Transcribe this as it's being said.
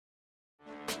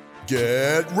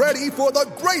Get ready for the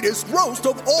greatest roast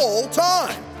of all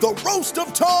time, the Roast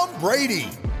of Tom Brady,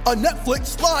 a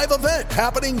Netflix live event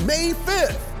happening May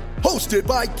 5th. Hosted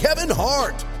by Kevin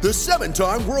Hart, the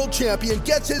 7-time world champion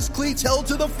gets his cleats held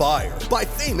to the fire by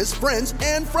famous friends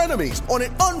and frenemies on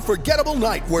an unforgettable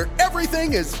night where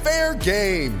everything is fair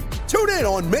game. Tune in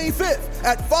on May 5th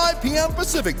at 5 p.m.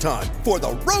 Pacific time for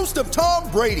the Roast of Tom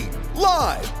Brady,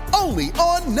 live only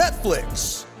on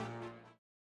Netflix.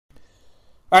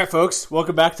 All right, folks,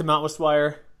 welcome back to Mount West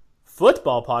Wire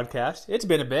Football Podcast. It's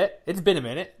been a bit. It's been a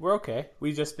minute. We're okay.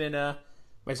 We've just been...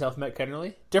 myself, Matt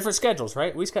Kennerly. Different schedules,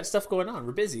 right? We just got stuff going on.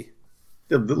 We're busy.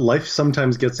 Life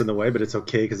sometimes gets in the way, but it's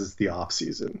okay because it's the off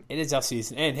season. It is off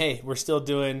season, and hey, we're still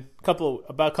doing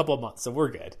about a couple of months, so we're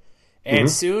good.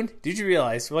 And soon, did you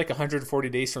realize we're like 140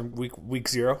 days from week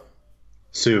 0?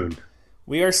 Soon.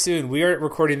 We are soon. We are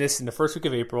recording this in the first week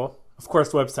of April. Of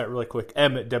course, the website really quick,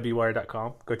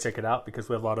 mwire.com. Go check it out because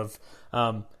we have a lot of.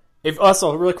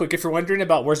 Also, really quick, if you're wondering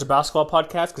about where's the basketball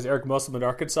podcast, because Eric Muslim in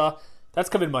Arkansas, that's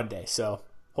coming Monday. So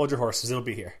hold your horses; it'll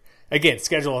be here. Again,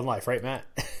 schedule in life, right, Matt?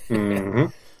 Mm-hmm.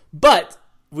 But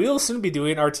we'll soon be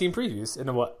doing our team previews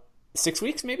in 6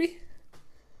 weeks, maybe?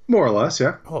 More or less,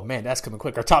 yeah. Oh, man, that's coming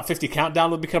quick. Our top 50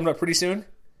 countdown will be coming up pretty soon.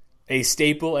 A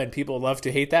staple, and people love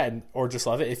to hate that or just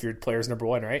love it if your player's number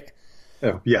 1, right?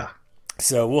 Oh, yeah.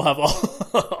 So we'll have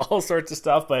all sorts of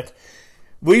stuff, but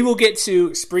we will get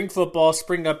to spring football,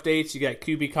 spring updates. You got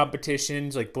QB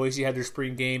competitions, like Boise had their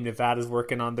spring game. Nevada's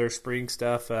working on their spring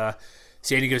stuff.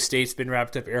 San Diego State's been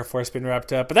wrapped up. Air Force been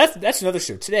wrapped up. But that's another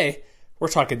show. Today, we're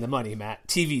talking the money, Matt.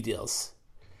 TV deals.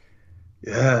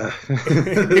 Yeah.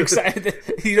 Excited?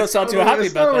 You don't sound too happy about that.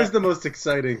 It's not always the most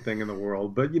exciting thing in the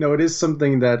world, but it is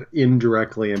something that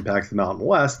indirectly impacts the Mountain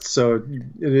West. So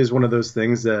it is one of those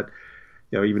things that,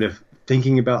 even if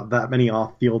thinking about that many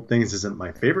off-field things isn't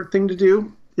my favorite thing to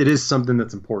do, it is something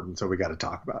that's important, so we got to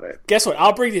talk about it. Guess what?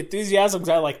 I'll bring the enthusiasm because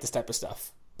I like this type of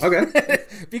stuff. Okay.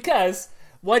 Because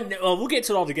we'll get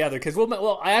to it all together. Because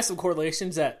I asked some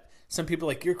correlations that some people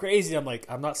are like, you're crazy. I'm like,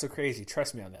 I'm not so crazy.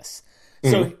 Trust me on this.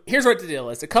 So here's what the deal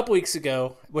is. A couple weeks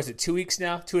ago, was it 2 weeks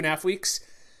now? 2.5 weeks?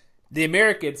 The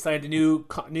Americans signed a new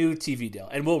TV deal,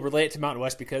 and we'll relate it to Mountain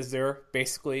West because they're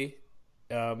basically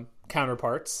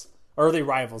counterparts. Or are they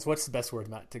rivals? What's the best word,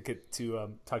 Matt, to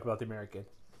talk about the American?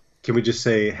 Can we just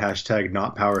say hashtag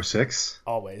not Power 6?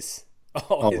 Always.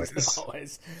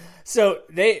 So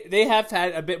they have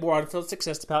had a bit more on-field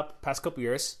success the past couple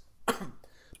years.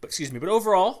 But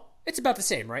overall, it's about the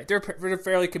same, right? They're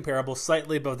fairly comparable,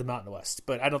 slightly above the Mountain West,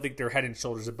 but I don't think they're head and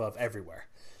shoulders above everywhere.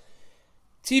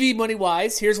 TV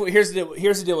money-wise, here's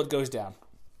the deal what goes down.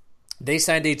 They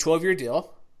signed a 12-year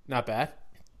deal. Not bad.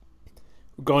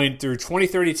 Going through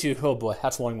 2032. Oh, boy,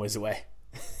 that's a long ways away.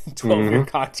 12-year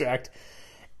contract.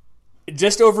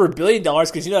 Just over $1 billion,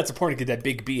 because that's important to get that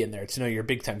big B in there to know you're a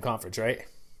big-time conference, right?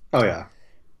 Oh, yeah.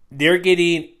 They're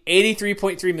getting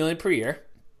 $83.3 million per year.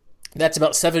 That's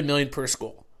about $7 million per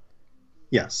school.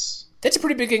 Yes. That's a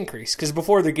pretty big increase, because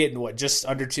before they're getting, just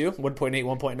under 2? 1.8,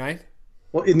 1.9?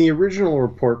 Well, in the original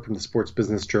report from the Sports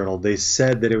Business Journal, they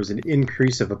said that it was an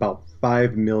increase of about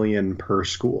 $5 million per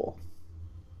school.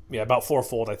 Yeah, about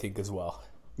fourfold, I think, as well.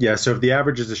 Yeah, so if the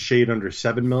average is a shade under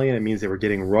 $7 million, it means they were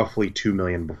getting roughly $2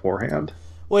 million beforehand.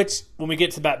 Which, when we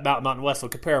get to Mountain West, we'll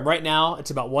compare them. Right now,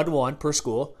 it's about 1-1 per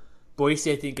school.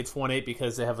 Boise, I think it's 1.8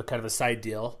 because they have a kind of a side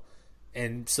deal.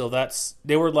 And so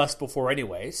they were less before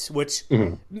anyways, which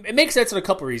it makes sense for a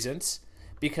couple reasons.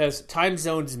 Because time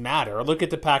zones matter. Look at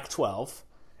the Pac-12.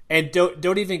 And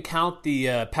don't even count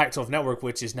the Pac-12 network,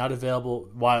 which is not available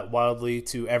wildly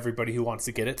to everybody who wants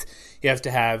to get it. You have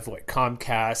to have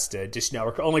Comcast, Dish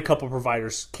Network. Only a couple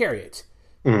providers carry it,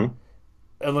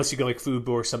 unless you go like Fubo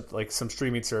or some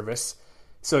streaming service.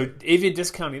 So even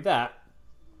discounting that,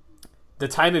 the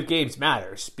time of games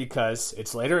matters because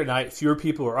it's later at night. Fewer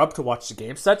people are up to watch the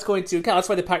games. So that's going to count. That's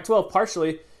why the Pac-12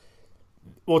 partially.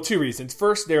 Well, 2 reasons.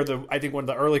 First, they're I think one of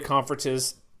the early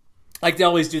conferences. Like they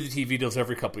always do the TV deals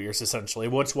every couple of years, essentially.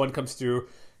 Once one comes through,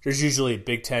 there's usually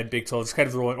Big 10, Big 12, it's kind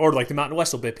of rolling. Or like the Mountain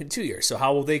West will be in 2 years. So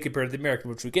how will they compare to the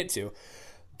American, which we get to?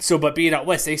 So, but being out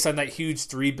west, they signed that huge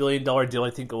 $3 billion deal,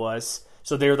 I think it was.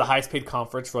 So they were the highest paid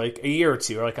conference for like a year or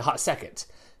two, or like a hot second.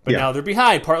 But now they're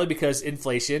behind, partly because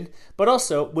inflation, but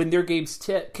also when their games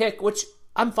kick, which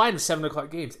I'm fine with 7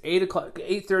 o'clock games, 8 o'clock,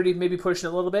 8:30, maybe pushing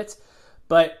it a little bit.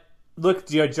 But look,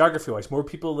 geography-wise, more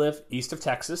people live east of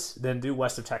Texas than do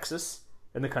west of Texas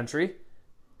in the country.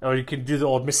 Or you can do the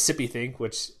old Mississippi thing,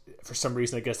 which for some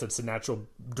reason I guess that's a natural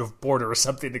border or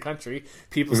something in the country.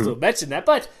 People still mention that.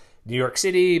 But New York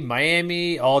City,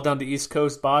 Miami, all down the East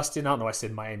Coast, Boston. I don't know why I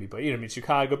said Miami, but you know, I mean,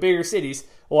 Chicago, bigger cities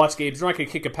will watch games. They're not going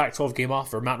to kick a Pac-12 game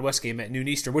off or a Mountain West game at noon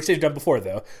Eastern, which they've done before,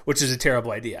 though, which is a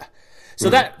terrible idea. So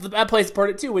that plays a part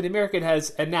of it, too. When the American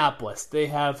has Annapolis, they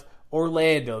have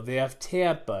Orlando, they have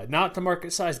Tampa, not the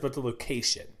market size, but the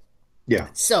location. Yeah.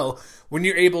 So when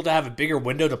you're able to have a bigger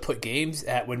window to put games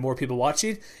at when more people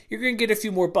watching, you're going to get a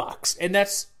few more bucks. And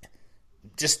that's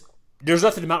just, there's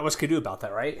nothing the Mountain West can do about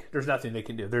that, right? There's nothing they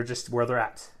can do. They're just where they're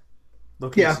at.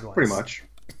 Yeah, pretty much.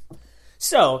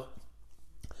 So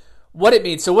what it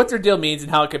means, so what their deal means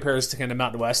and how it compares to kind of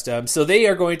Mountain West. So they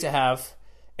are going to have,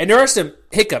 and there are some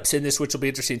hiccups in this, which will be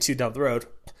interesting too down the road.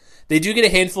 They do get a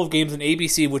handful of games on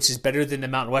ABC, which is better than the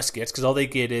Mountain West gets, because all they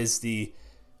get is the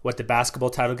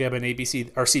basketball title game on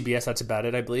ABC or CBS. That's about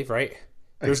it, I believe, right?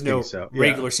 There's no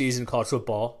regular season college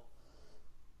football.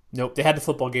 Nope, they had the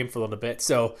football game for a little bit.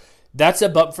 So that's a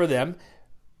bump for them.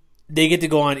 They get to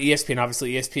go on ESPN,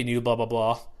 obviously ESPNU, blah, blah,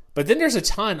 blah. But then there's a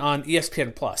ton on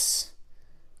ESPN Plus,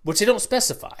 which they don't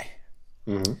specify,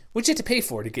 which you have to pay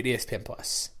for to get ESPN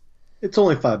Plus. It's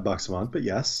only $5 a month, but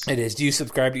yes. It is. Do you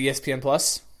subscribe to ESPN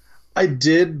Plus? I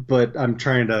did, but I'm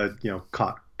trying to,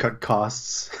 cut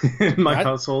costs in my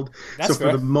household. So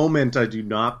for the moment, I do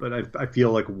not, but I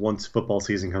feel like once football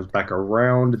season comes back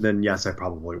around, then yes, I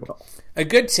probably will. A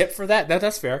good tip for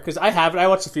that's fair, because I have it. I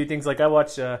watch a few things. Like I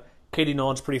watch Katie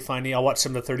Nolan's pretty funny. I'll watch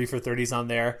some of the 30 for 30s on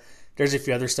there. There's a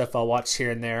few other stuff I'll watch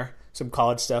here and there. Some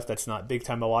college stuff that's not big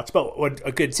time I'll watch. But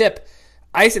a good tip,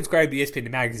 I subscribe to ESPN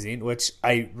Magazine, which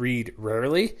I read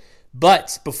rarely.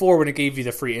 But before, when it gave you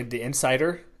the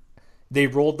Insider, they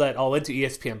rolled that all into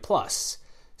ESPN Plus.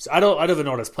 So I don't even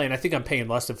know what it's playing. I think I'm paying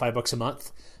less than $5 a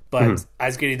month, but I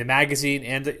was getting the magazine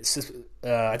and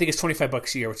I think it's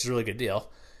 $25 a year, which is a really good deal.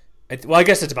 Well, I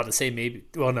guess it's about the same, maybe.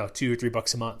 Well, no, $2 or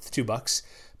 $3 a month, $2,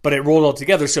 but it rolled all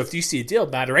together. So if you see a deal,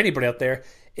 Matt, or anybody out there,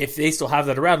 if they still have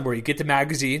that around, where you get the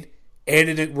magazine and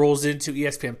it rolls into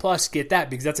ESPN Plus, get that,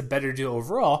 because that's a better deal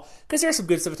overall. Because there's some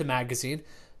good stuff with the magazine.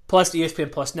 Plus the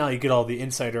ESPN Plus now, you get all the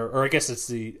insider, or I guess it's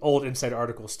the old insider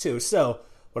articles too. So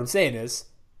what I'm saying is,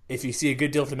 if you see a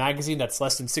good deal for the magazine that's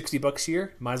less than $60 a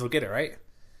year, might as well get it, right?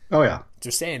 Oh, yeah.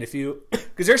 Just saying,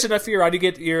 because there's enough here, to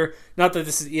get not that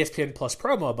this is ESPN Plus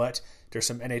promo, but there's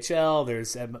some NHL,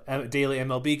 there's daily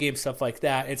MLB games, stuff like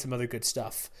that, and some other good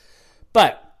stuff.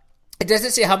 But it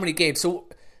doesn't say how many games.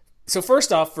 So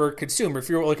first off, for a consumer, if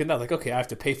you're looking at that, like, okay, I have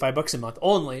to pay $5 a month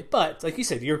only, but like you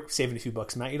said, you're saving a few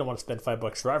bucks, Matt. You don't want to spend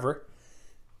 $5 forever.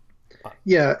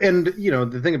 Yeah, and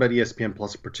the thing about ESPN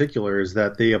Plus in particular is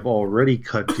that they have already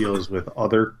cut deals with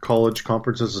other college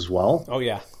conferences as well. Oh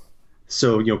yeah.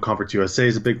 So Conference USA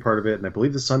is a big part of it, and I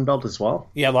believe the Sun Belt as well.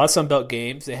 Yeah, a lot of Sun Belt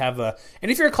games. They have and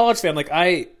if you're a college fan, like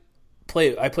I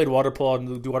played water polo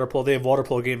and do water polo. They have water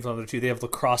polo games on there too. They have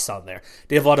lacrosse on there.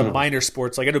 They have a lot of minor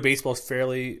sports. Like I know baseball is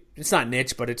it's not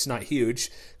niche, but it's not huge.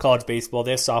 College baseball.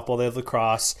 They have softball. They have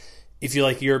lacrosse. If you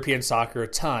like European soccer, a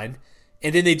ton.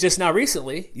 And then they just now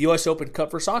recently, U.S. Open Cup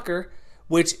for soccer,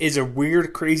 which is a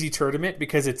weird, crazy tournament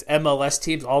because it's MLS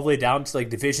teams all the way down to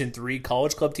like Division III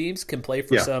college club teams can play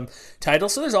for some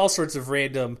titles. So there's all sorts of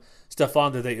random stuff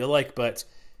on there that you like, but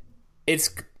it's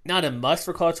not a must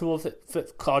for college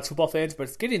football fans, but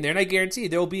it's getting there. And I guarantee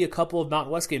there will be a couple of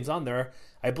Mountain West games on there.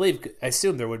 I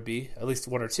assume there would be at least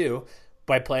one or two.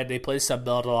 By plan, they play Sun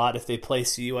Belt a lot. If they play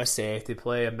CUSA, if they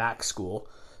play a MAC school.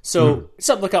 So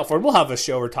something to look out for. And we'll have a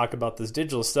show where we talk about this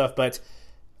digital stuff. But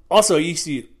also, you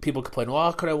see people complain, well,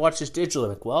 how could I watch this digitally?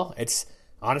 Like, well, it's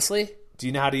honestly, do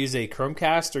you know how to use a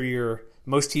Chromecast or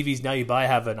most TVs now you buy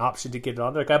have an option to get it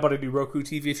on there? Like I bought a new Roku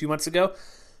TV a few months ago.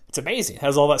 It's amazing. It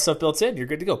has all that stuff built in. You're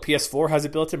good to go. PS4 has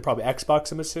it built in. Probably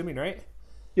Xbox, I'm assuming, right?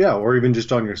 Yeah, or even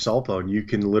just on your cell phone. You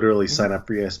can literally sign up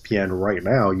for ESPN right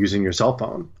now using your cell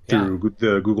phone through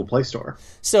the Google Play Store.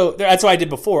 So that's what I did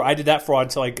before. I did that for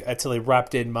until they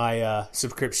wrapped in my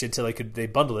subscription until they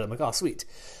bundled it. I'm like, oh, sweet.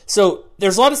 So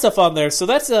there's a lot of stuff on there. So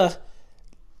that's I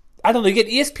don't know. You get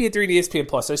ESPN 3 and ESPN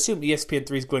Plus. I assume ESPN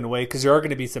 3 is going away because there are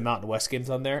going to be some Mountain West games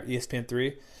on there, ESPN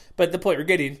 3. But the point you're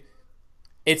getting,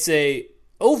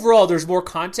 overall, there's more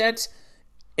content.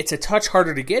 It's a touch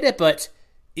harder to get it, but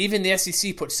even the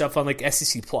SEC puts stuff on like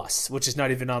SEC Plus, which is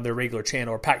not even on their regular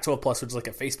channel, or Pac-12 Plus, which is like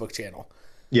a Facebook channel.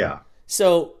 Yeah.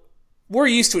 So we're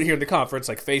used to it here in the conference,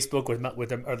 like Facebook with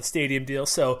the stadium deal.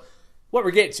 So what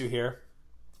we're getting to here,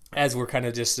 as we're kind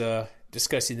of just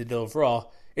discussing the deal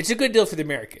overall, it's a good deal for the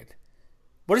American.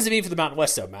 What does it mean for the Mountain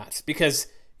West, though, Matt? Because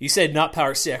you said not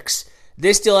Power 6.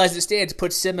 This deal, as it stands,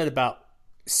 puts them at about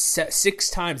 6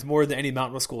 times more than any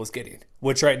Mountain West school is getting,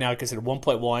 which right now is considered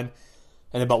 1.1.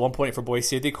 And about 1.8 for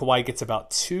Boise. I think Hawaii gets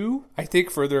about 2,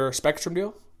 for their Spectrum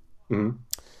deal. Mm-hmm.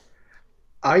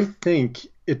 I think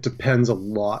it depends a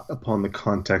lot upon the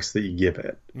context that you give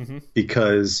it,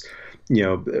 because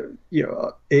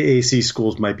AAC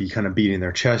schools might be kind of beating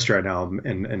their chest right now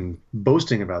and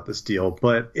boasting about this deal,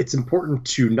 but it's important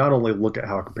to not only look at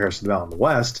how it compares to the Mountain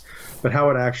West, but how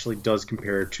it actually does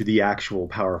compare to the actual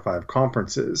Power Five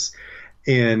conferences.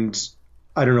 And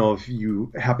I don't know if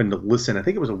you happened to listen, I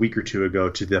think it was a week or two ago,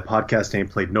 to the podcast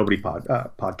Ain't Played Nobody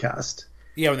podcast.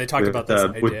 Yeah, when they talked about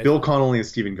this. With Bill Connolly and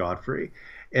Stephen Godfrey.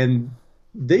 And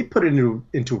they put it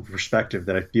into a perspective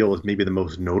that I feel is maybe the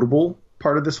most notable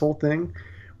part of this whole thing,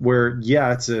 where,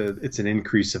 yeah, it's an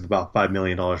increase of about $5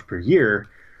 million per year.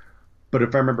 But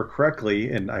if I remember correctly,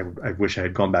 and I wish I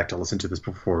had gone back to listen to this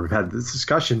before we've had this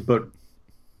discussion, but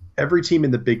every team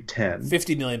in the Big Ten,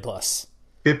 50 million plus.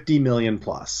 50 million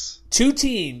plus. 2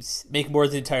 teams make more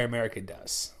than the entire American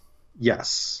does.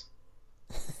 Yes.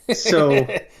 So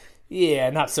yeah,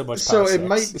 not so much. So it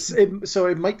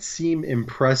might seem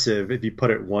impressive if you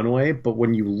put it one way, but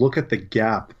when you look at the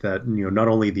gap that not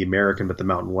only the American but the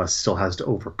Mountain West still has to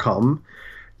overcome,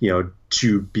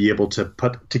 to be able to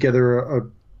put together a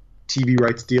TV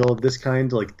rights deal of this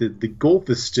kind, like the gulf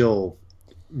is still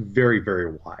very,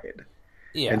 very wide.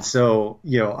 Yeah. And so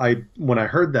when I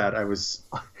heard that, I was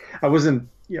a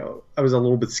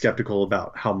little bit skeptical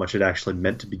about how much it actually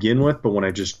meant to begin with, but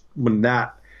when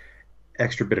that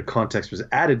extra bit of context was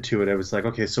added to it, I was like,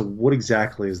 okay, so what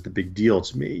exactly is the big deal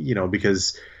to me?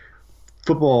 Because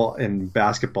football and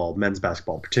basketball, men's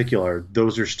basketball in particular,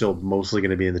 those are still mostly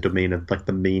going to be in the domain of like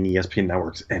the main ESPN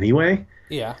networks anyway.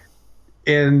 Yeah.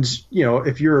 And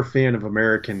if you're a fan of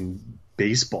American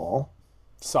baseball,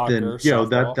 soccer,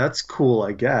 then that's cool,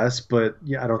 I guess. But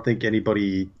I don't think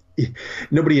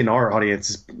nobody in our audience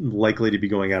is likely to be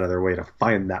going out of their way to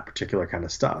find that particular kind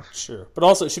of stuff. Sure, but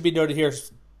also it should be noted here,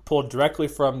 pulled directly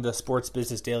from the Sports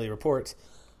Business Daily Report.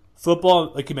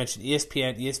 Football, like you mentioned,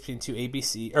 ESPN, ESPN2,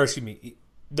 ABC, or excuse me,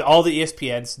 all the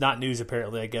ESPNs, not news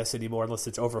apparently, I guess, anymore, unless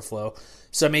it's overflow.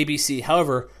 Some ABC.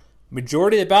 However,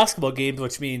 majority of the basketball games,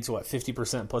 which means,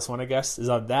 50% plus one, I guess, is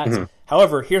on that. Mm-hmm.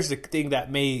 However, here's the thing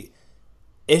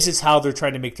this is how they're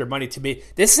trying to make their money. To me,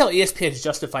 this is how ESPN is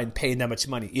justifying paying that much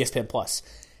money, ESPN Plus.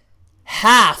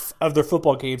 Half of their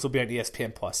football games will be on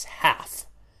ESPN Plus. Half.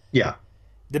 Yeah.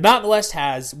 The Mountain West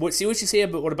has see what you say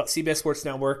about what about CBS Sports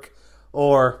Network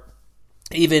or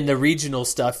even the regional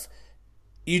stuff.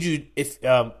 You do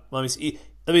let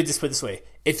me just put it this way: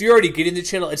 if you're already getting the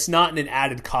channel, it's not an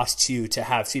added cost to you to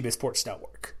have CBS Sports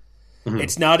Network. Mm-hmm.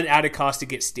 It's not an added cost to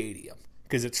get Stadium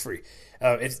because it's free.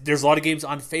 There's a lot of games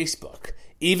on Facebook.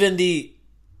 Even the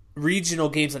regional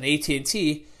games on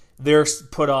AT&T, they're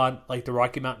put on like the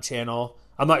Rocky Mountain Channel.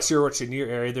 I'm not sure what's in your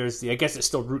area. I guess it's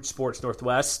still Root Sports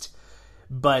Northwest.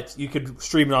 But you could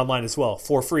stream it online as well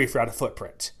for free if you're out of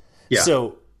footprint. Yeah.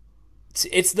 So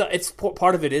it's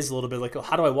part of it is a little bit like,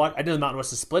 how do I watch? I know the Mountain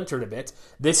West is splintered a bit.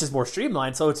 This is more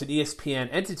streamlined, so it's an ESPN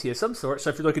entity of some sort. So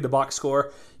if you're looking at the box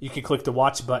score, you can click the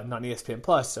watch button on ESPN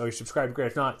Plus, or you subscribe. Great,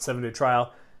 if not, 7-day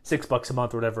trial, $6 a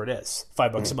month or whatever it is,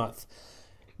 $5 a month.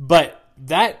 But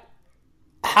that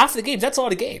half the games, that's a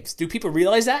lot of games. Do people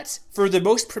realize that for the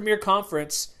most premier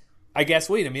conference? I guess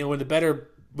when the better.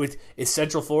 Is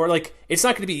Central Florida, like, it's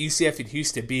not going to be UCF and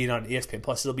Houston being on ESPN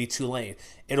Plus. It'll be Tulane,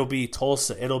 it'll be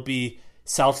Tulsa, it'll be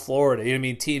South Florida. You know what I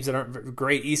mean? Teams that aren't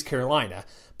great, East Carolina,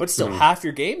 but still half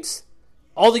your games.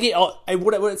 What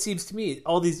it seems to me,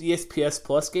 all these ESPN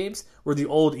Plus games were the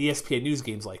old ESPN News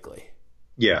games, likely.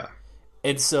 Yeah,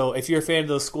 and so if you're a fan of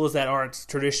those schools that aren't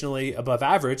traditionally above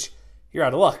average, you're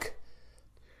out of luck.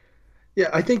 Yeah,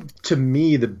 I think to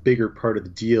me the bigger part of the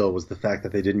deal was the fact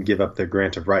that they didn't give up their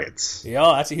grant of rights.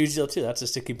 Yeah, that's a huge deal too. That's a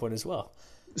sticking point as well.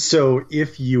 So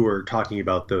if you were talking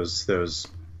about those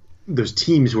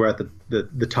teams who are at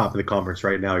the top of the conference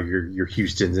right now, your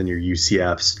Houstons and your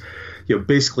UCFs,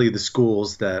 basically the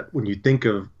schools that when you think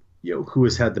of who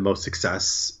has had the most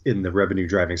success in the revenue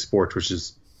driving sports, which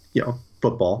is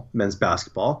football, men's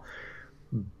basketball.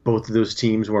 Both of those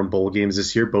teams were in bowl games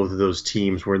this year. Both of those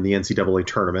teams were in the NCAA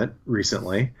tournament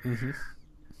recently. Mm-hmm.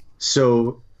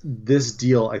 So this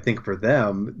deal, I think for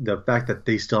them, the fact that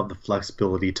they still have the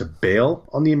flexibility to bail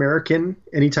on the American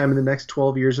anytime in the next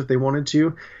 12 years if they wanted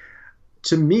to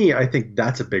me, I think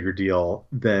that's a bigger deal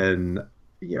than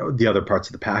the other parts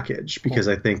of the package, because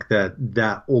I think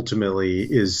that ultimately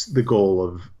is the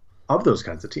goal of those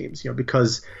kinds of teams.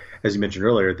 Because as you mentioned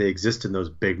earlier, they exist in those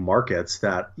big markets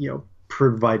that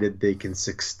provided they can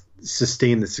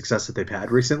sustain the success that they've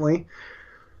had recently.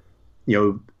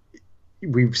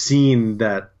 We've seen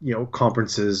that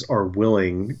conferences are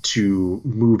willing to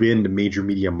move into major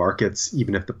media markets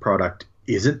even if the product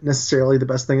isn't necessarily the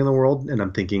best thing in the world, and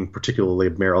I'm thinking particularly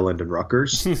of Maryland and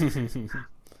Rutgers.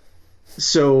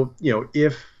 So,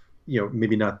 if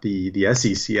maybe not the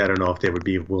SEC, I don't know if they would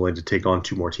be willing to take on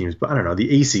two more teams, but I don't know,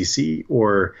 the ACC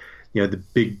or the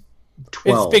Big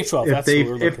 12. It's Big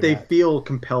 12. If they feel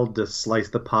compelled to slice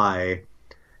the pie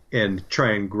and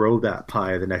try and grow that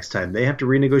pie the next time they have to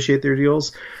renegotiate their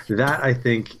deals, that I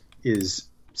think is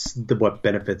what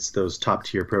benefits those top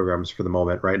tier programs for the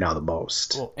moment right now the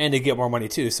most. Well, and they get more money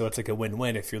too, so it's like a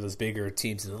win-win if you're those bigger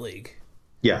teams in the league.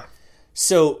 Yeah.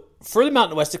 So for the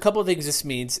Mountain West, a couple of things this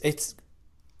means.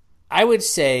 I would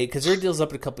say, because their deal's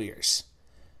up in a couple of years,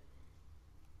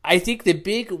 I think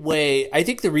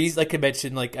the reason, like I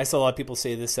mentioned, like I saw a lot of people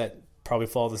say this that probably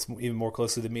follow this even more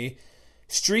closely than me,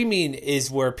 streaming is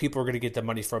where people are going to get the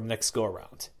money from next go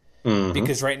around. Mm-hmm.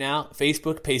 Because right now,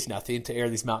 Facebook pays nothing to air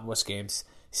these Mountain West games.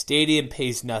 Stadium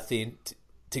pays nothing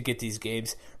to get these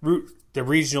games. The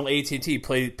regional AT&T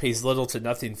pays little to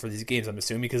nothing for these games, I'm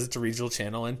assuming, because it's a regional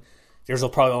channel, and there's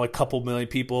probably only a couple million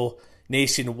people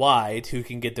nationwide who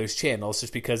can get those channels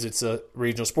just because it's a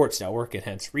regional sports network and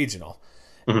hence regional.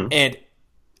 Mm-hmm. And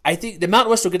I think the Mountain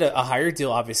West will get a higher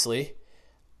deal, obviously.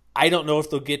 I don't know if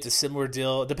they'll get a similar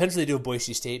deal. It depends what they do with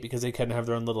Boise State because they kind of have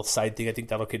their own little side thing. I think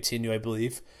that'll continue, I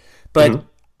believe. But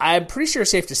I'm pretty sure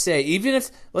it's safe to say, even if,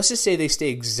 let's just say they stay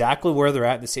exactly where they're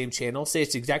at in the same channel, say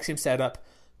it's the exact same setup,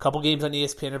 couple games on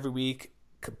ESPN every week,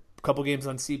 couple games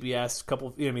on CBS,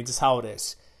 just how it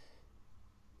is.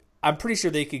 I'm pretty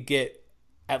sure they could get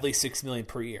at least $6 million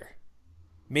per year.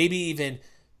 Maybe even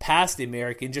past the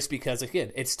American, just because,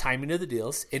 again, it's timing of the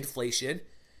deals, inflation,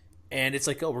 and it's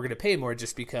like, oh, we're going to pay more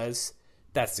just because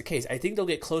that's the case. I think they'll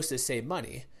get close to the same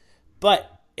money. But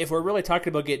if we're really talking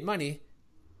about getting money,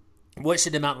 what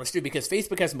should the Mountain West do? Because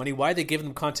Facebook has money. Why are they giving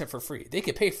them content for free? They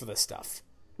could pay for this stuff,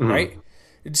 right?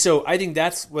 And so I think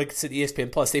that's, like I said,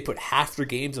 ESPN Plus. They put half their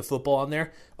games of football on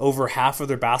there, over half of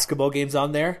their basketball games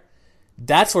on there.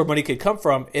 That's where money could come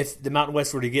from if the Mountain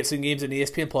West were to get some games on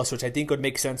ESPN Plus, which I think would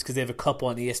make sense because they have a couple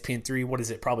on ESPN3. What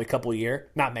is it? Probably a couple a year.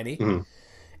 Not many. Mm-hmm.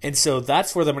 And so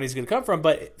that's where the money's going to come from.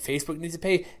 But Facebook needs to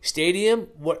pay. Stadium,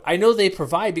 what I know they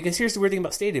provide, because here's the weird thing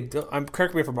about Stadium.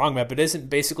 Correct me if I'm wrong, Matt, but isn't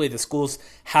basically the schools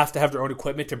have to have their own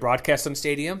equipment to broadcast on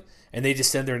Stadium, and they just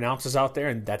send their announcers out there,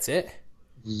 and that's it?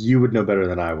 You would know better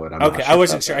than I would. Okay, I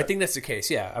wasn't sure. I think that's the case.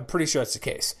 Yeah, I'm pretty sure that's the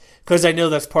case. Because I know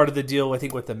that's part of the deal, I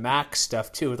think, with the Max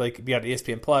stuff, too. Like, be on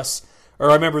ESPN Plus. Or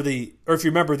if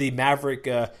you remember the Maverick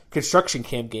construction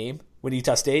camp game when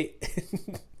Utah State...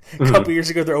 A couple years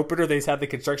ago, their opener, they just had the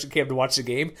construction camp to watch the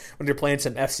game when they're playing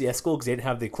some FCS school because they didn't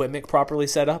have the equipment properly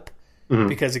set up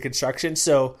because of construction.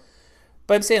 So,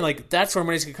 but I'm saying, like, that's where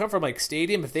money's going to come from. Like,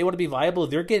 Stadium, if they want to be viable,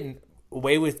 they're getting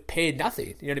away with paid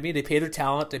nothing. You know what I mean? They pay their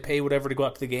talent. They pay whatever to go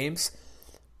out to the games.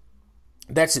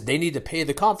 That's it. They need to pay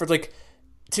the conference. Like,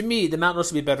 to me, the Mountain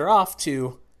West would be better off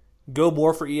to go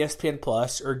more for ESPN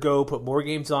Plus or go put more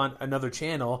games on another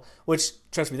channel, which,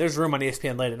 trust me, there's room on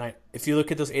ESPN late at night. If you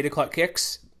look at those 8 o'clock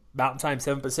kicks, Mountain Time,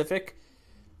 7 Pacific,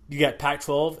 you got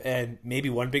Pac-12 and maybe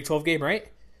one Big 12 game, right?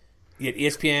 You get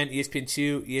ESPN,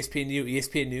 ESPN2, ESPNU,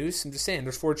 ESPN News. I'm just saying,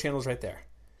 there's 4 channels right there.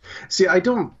 See, I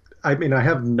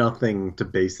have nothing to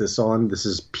base this on. This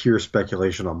is pure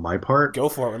speculation on my part. Go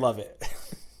for it. We love it.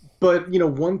 But,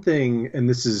 one thing, and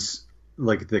this is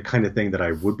like the kind of thing that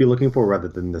I would be looking for rather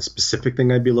than the specific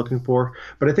thing I'd be looking for.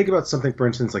 But I think about something, for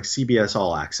instance, like CBS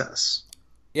All Access.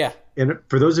 Yeah. And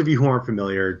for those of you who aren't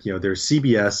familiar, there's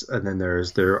CBS and then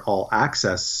there's their All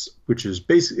Access, which is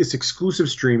it's exclusive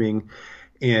streaming,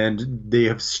 and they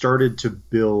have started to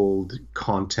build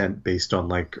content based on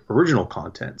like original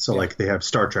content. So like they have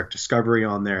Star Trek Discovery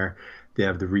on there, they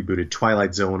have the rebooted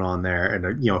Twilight Zone on there,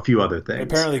 and a few other things.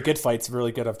 Apparently, Good Fight's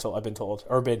really good. I've been told,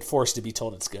 or been forced to be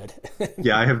told it's good.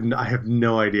 Yeah, I have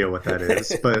no idea what that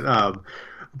is, but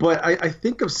I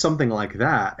think of something like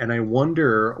that, and I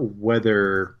wonder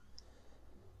whether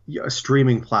a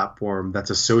streaming platform that's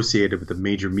associated with a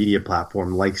major media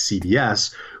platform like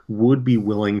CBS would be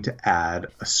willing to add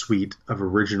a suite of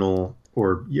original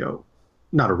or,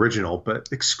 not original, but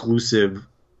exclusive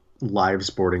live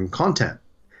sporting content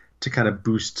to kind of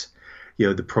boost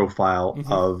the profile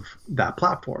of that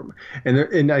platform.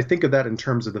 And I think of that in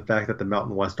terms of the fact that the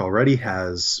Mountain West already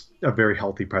has a very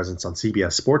healthy presence on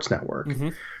CBS Sports Network.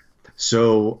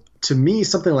 So to me,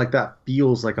 something like that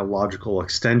feels like a logical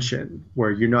extension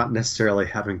where you're not necessarily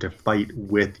having to fight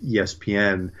with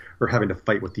ESPN or having to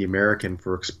fight with the American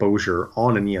for exposure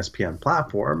on an ESPN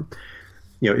platform.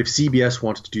 If CBS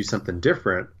wants to do something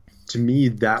different, to me,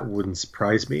 that wouldn't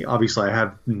surprise me. Obviously, I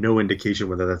have no indication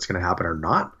whether that's going to happen or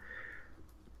not.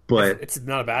 But it's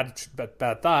not a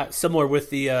bad thought. Similar with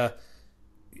the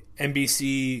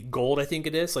NBC Gold, I think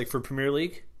it is, like for Premier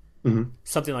League,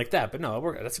 something like that. But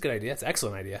no, that's a good idea. That's an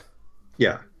excellent idea.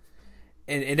 Yeah.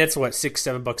 And that's what,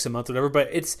 $6-7 a month, whatever. But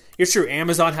it's true.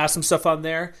 Amazon has some stuff on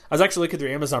there. I was actually looking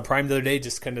through Amazon Prime the other day,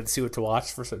 just kind of to see what to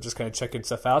watch for, so just kind of checking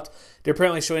stuff out. They're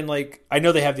apparently showing, like, I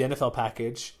know they have the NFL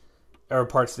package or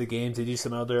parts of the games. They do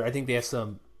some other. I think they have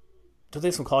some. Don't they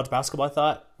have some college basketball? I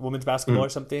thought women's basketball or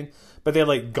something. But they have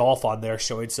like golf on there,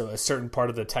 showing a certain part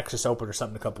of the Texas Open or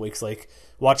something in a couple weeks. Like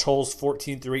watch holes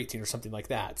 14 through 18 or something like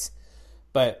that.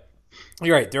 But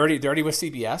you're right. They're already with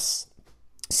CBS.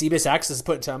 CBS Access is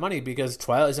putting a ton of money because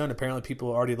Twilight Zone, apparently people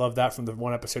already love that from the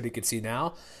one episode you could see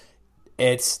now.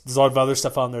 There's a lot of other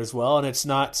stuff on there as well, and it's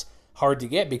not hard to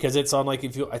get because it's on like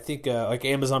like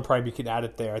Amazon Prime, you can add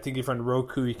it there. I think if you're on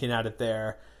Roku, you can add it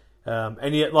there.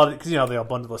 And a lot of, because they all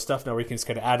bundle the stuff now where you can just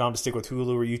kind of add on to stick with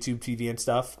Hulu or YouTube TV and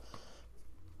stuff.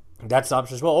 That's an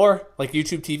option as well. Or like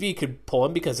YouTube TV could pull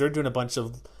in because they're doing a bunch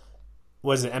of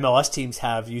MLS teams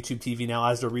have YouTube TV now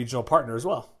as their regional partner as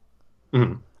well.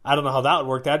 Mm-hmm. I don't know how that would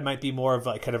work. That might be more of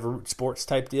like kind of a Root Sports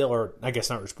type deal, or I guess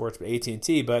not Root Sports, but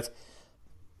AT&T. But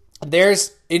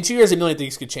in 2 years, a million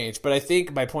things could change. But I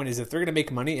think my point is if they're going to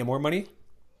make money and more money,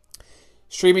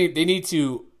 streaming, they need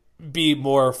to be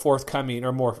more forthcoming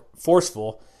or more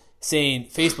forceful, saying,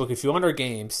 Facebook, if you want our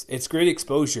games, it's great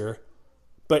exposure.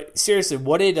 But seriously,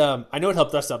 I know it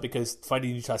helped us out because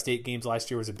finding Utah State games last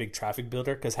year was a big traffic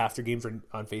builder because half their games were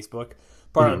on Facebook,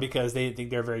 partly because they didn't think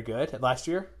they're very good last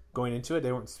year. Going into it,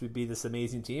 they weren't to be this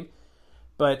amazing team.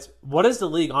 But what is the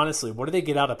league, honestly? What do they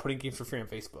get out of putting games for free on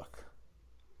Facebook?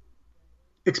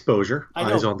 Exposure.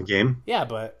 Eyes on the game. Yeah,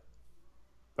 but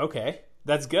okay.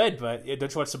 That's good, but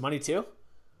don't you want some money too?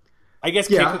 I guess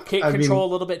kick control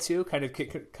a little bit too, kind of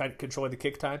controlling the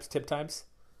tip times.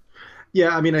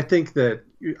 Yeah, I mean, I think that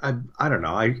I don't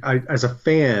know. I as a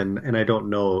fan, and I don't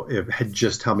know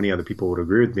just how many other people would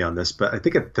agree with me on this, but I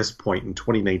think at this point in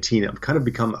 2019, I've kind of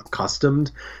become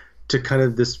accustomed to kind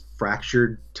of this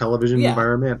fractured television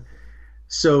environment.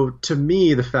 So to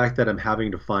me, the fact that I'm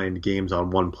having to find games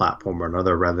on one platform or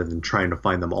another rather than trying to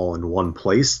find them all in one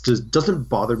place doesn't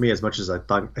bother me as much as I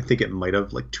think it might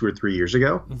have like 2 or 3 years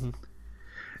ago. Mm-hmm.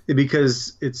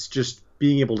 Because it's just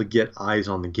being able to get eyes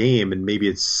on the game, and maybe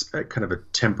it's kind of a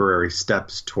temporary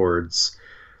steps towards,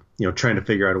 trying to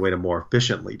figure out a way to more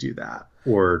efficiently do that,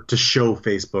 or to show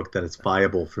Facebook that it's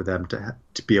viable for them to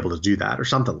be able to do that, or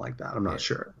something like that. I'm not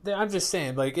sure. I'm just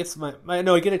saying, like, it's I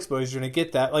know I get exposure and I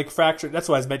get that, like fracture. That's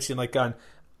why I was mentioning, like on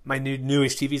my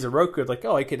newish TVs at Roku, like,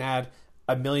 I can add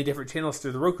a million different channels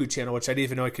through the Roku channel, which I didn't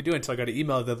even know I could do until I got an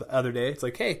email the other day. It's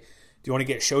like, hey, do you want to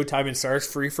get Showtime and Stars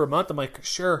free for a month? I'm like,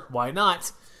 sure, why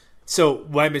not? So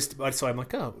I'm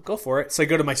like, oh, go for it. So I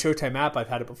go to my Showtime app. I've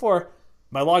had it before.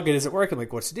 My login isn't working.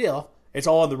 Like, what's the deal? It's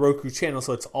all on the Roku channel,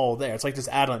 so it's all there. It's like just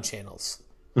add-on channels.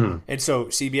 Mm. And so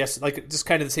CBS, like, just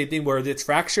kind of the same thing where it's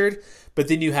fractured, but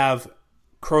then you have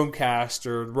Chromecast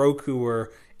or Roku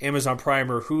or Amazon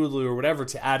Prime or Hulu or whatever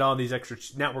to add on these extra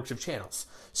networks of channels.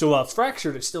 So while it's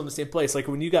fractured, it's still in the same place. Like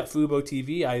when you got Fubo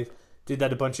TV, I did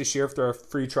that a bunch this year after our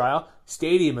free trial.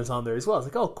 Stadium is on there as well. It's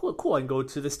like, oh, cool. I can go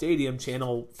to the Stadium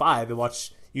channel 5 and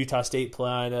watch Utah State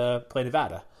play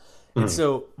Nevada. And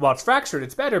so while it's fractured,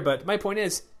 it's better. But my point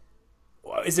is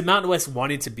it Mountain West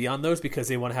wanting to be on those because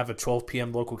they want to have a 12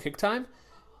 p.m. local kick time?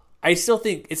 I still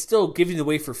think it's still giving it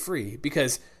away for free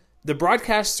because the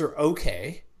broadcasts are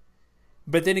okay.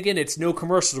 But then again, it's no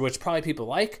commercials, which probably people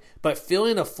like. But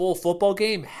filling a full football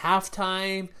game,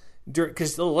 halftime,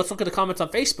 because let's look at the comments on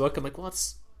Facebook. I'm like, well,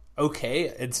 it's okay.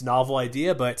 It's a novel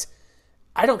idea, but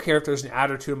I don't care if there's an ad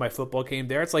or two in my football game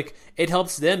there. It's like it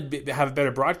helps them have a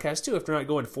better broadcast too if they're not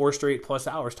going 4 straight plus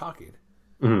hours talking.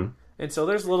 Mm-hmm. And so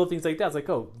there's little things like that. It's like,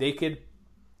 oh, they could,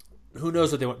 who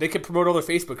knows what they want. They could promote all their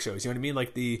Facebook shows. You know what I mean?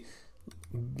 Like the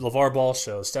LeVar Ball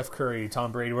show, Steph Curry,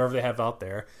 Tom Brady, wherever they have out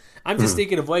there. I'm just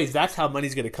thinking of ways that's how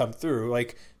money's going to come through.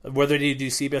 Like whether they do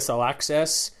CBS All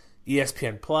Access,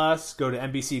 ESPN Plus, go to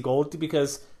NBC Gold,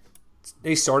 because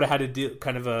they sort of had to do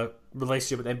kind of a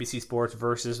relationship with NBC Sports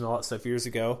Versus and all that stuff years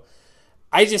ago.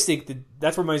 I just think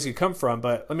that's where money's going to come from.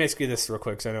 But let me ask you this real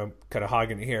quick, because I know I'm kind of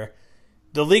hogging it here.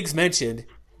 The leagues mentioned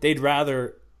they'd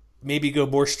rather maybe go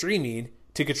more streaming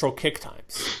to control kick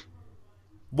times.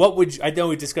 I know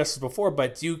we discussed this before,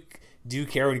 but do you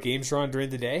care when games are on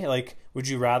during the day? Like, would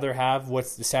you rather have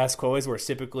what's the status quo is, where it's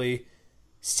typically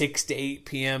 6 to 8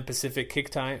 p.m. Pacific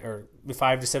kick time, or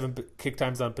 5 to 7 kick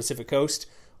times on Pacific Coast,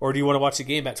 or do you want to watch a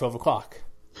game at 12 o'clock?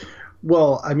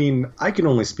 Well, I mean, I can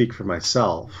only speak for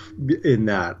myself in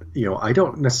that, I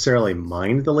don't necessarily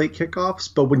mind the late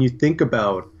kickoffs, but when you think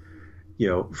about,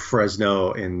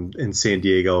 Fresno and San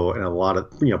Diego and a lot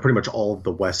of, pretty much all of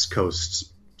the West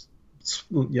Coast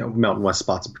Mountain West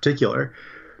spots in particular,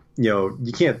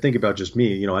 you can't think about just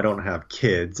me. I don't have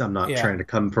kids. I'm not trying to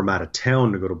come from out of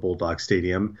town to go to Bulldog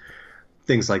Stadium,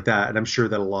 things like that. And I'm sure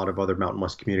that a lot of other Mountain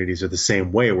West communities are the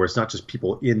same way, where it's not just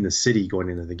people in the city going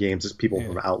into the games, it's people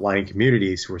from outlying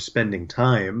communities who are spending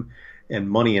time and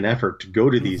money and effort to go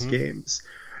to these games.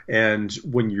 And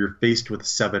when you're faced with a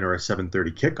 7 or a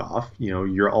 7:30 kickoff,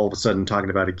 you're all of a sudden talking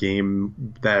about a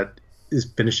game that is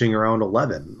finishing around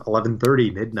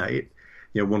 11:30 midnight,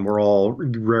 when we're all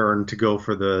raring to go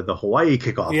for the Hawaii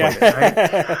kickoff.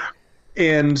 Right?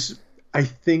 And I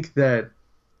think that,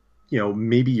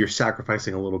 maybe you're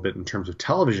sacrificing a little bit in terms of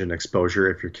television exposure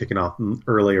if you're kicking off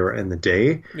earlier in the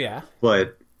day. Yeah.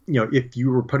 But, if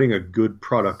you were putting a good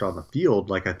product on the field,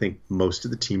 like I think most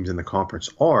of the teams in the conference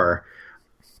are,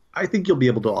 I think you'll be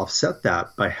able to offset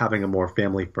that by having a more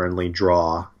family-friendly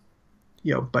draw,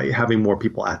 by having more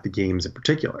people at the games in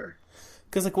particular.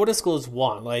 Because, what do schools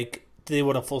want? Do they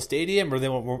want a full stadium, or they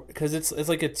want more? Because it's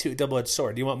like a double-edged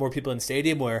sword. Do you want more people in the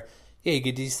stadium where, you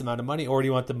get a decent amount of money, or do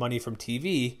you want the money from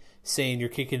TV saying you're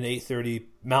kicking at 8:30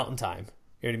 Mountain Time?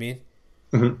 You know what I mean?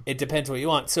 Mm-hmm. It depends what you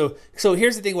want. So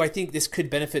here's the thing where I think this could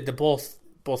benefit to both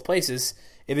places.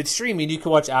 If it's streaming, you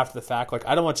can watch after the fact.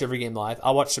 I don't watch every game live.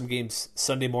 I'll watch some games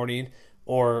Sunday morning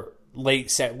or late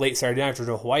Saturday night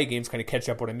or Hawaii games, kind of catch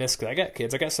up what I missed, because I got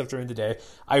kids. I got stuff during the day.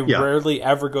 I rarely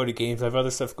ever go to games. I have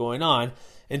other stuff going on.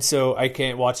 And so I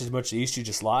can't watch as much as I used to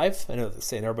just live. I know they're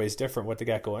saying everybody's different what they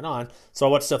got going on. So I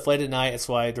watch stuff late at night. That's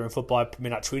why during football I may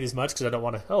not tweet as much, because I don't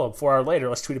want to, 4 hours later,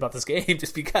 let's tweet about this game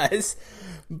just because.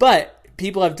 But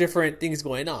people have different things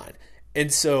going on. And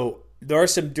so there are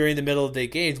some during the middle of the day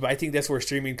games, but I think that's where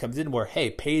streaming comes in, where, hey,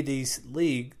 pay these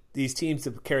teams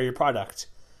to carry your product.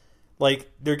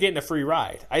 They're getting a free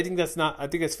ride. I think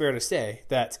that's fair to say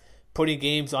that putting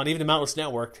games on even the Mountain West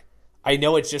Network, I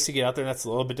know it's just to get out there, and that's a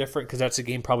little bit different because that's a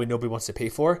game probably nobody wants to pay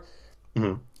for.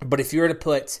 Mm-hmm. But if you were to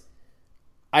put,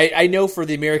 I know for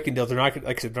the American deal, they're not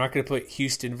going to put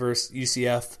Houston versus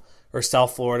UCF or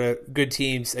South Florida, good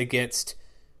teams, against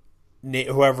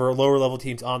whoever lower level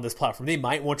teams on this platform. They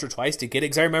might once or twice to get it.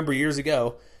 Because I remember years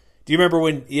ago. Do you remember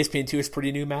when ESPN2 was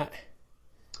pretty new, Matt?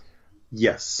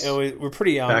 Yes. We're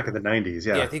pretty young. Back in the 90s,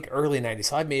 yeah. Yeah, I think early 90s.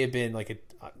 So I may have been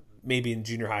maybe in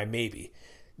junior high, maybe.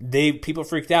 People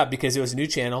freaked out because it was a new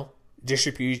channel.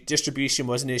 Distribution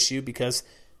was an issue because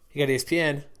you got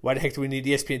ESPN. Why the heck do we need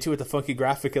ESPN2 with the funky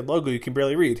graphic and logo you can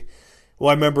barely read? Well,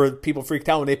 I remember people freaked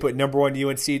out when they put number 1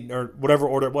 UNC, or whatever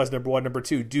order it was, number 1, number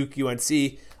 2, Duke,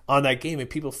 UNC on that game, and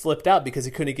people flipped out because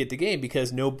they couldn't get the game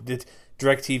because the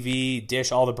DirecTV,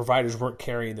 Dish, all the providers weren't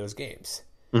carrying those games.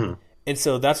 Mm-hmm. And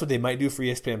so that's what they might do for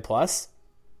ESPN Plus.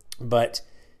 But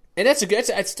and that's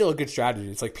still a good strategy.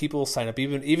 It's people will sign up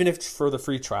even if it's for the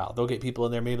free trial. They'll get people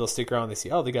in there, maybe they'll stick around and they see,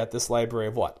 they got this library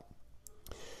of what.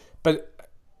 But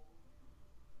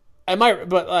I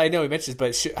know he mentions, but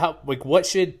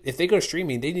if they go to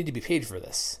streaming, they need to be paid for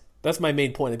this. That's my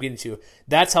main point I'm getting to.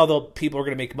 That's how people are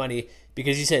going to make money,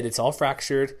 because you said it's all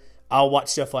fractured. I'll watch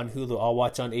stuff on Hulu. I'll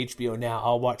watch on HBO Now.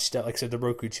 I'll watch stuff, like I said, the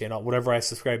Roku channel, whatever I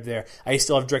subscribe there. I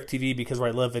still have DirecTV because where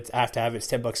I live, I have to have it. It's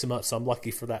 $10 a month, so I'm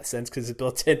lucky for that sense because it's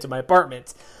built into my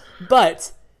apartment.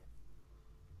 But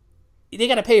they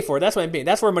got to pay for it. That's what I'm saying.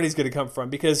 That's where money's going to come from,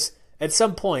 because at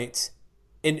some point,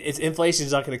 inflation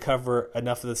is not going to cover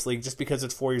enough of this league. Just because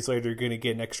it's 4 years later, you're going to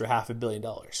get an extra $500 million.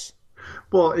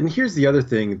 Well, and here's the other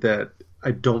thing that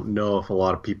I don't know if a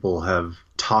lot of people have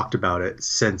talked about it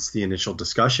since the initial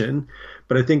discussion,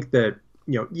 but I think that,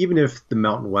 even if the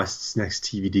Mountain West's next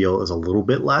TV deal is a little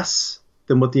bit less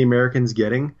than what the American's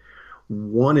getting,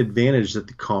 one advantage that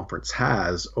the conference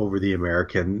has over the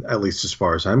American, at least as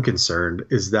far as I'm concerned,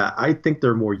 is that I think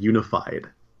they're more unified.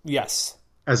 Yes.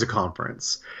 As a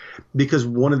conference. Because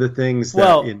one of the things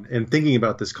that in thinking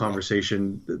about this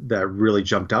conversation that really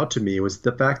jumped out to me was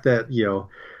the fact that,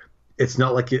 it's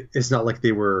not like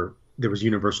there was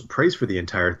universal praise for the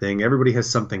entire thing. Everybody has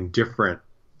something different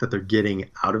that they're getting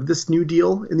out of this new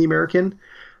deal in the American.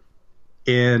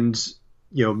 And,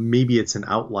 maybe it's an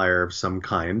outlier of some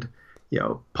kind,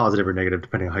 positive or negative,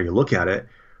 depending on how you look at it.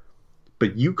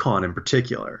 But UConn in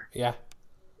particular. Yeah.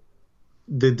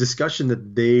 The discussion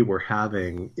that they were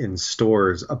having in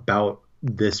stores about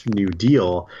this new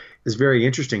deal is very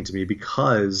interesting to me,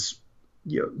 because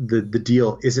the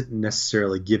deal isn't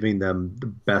necessarily giving them the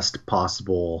best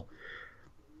possible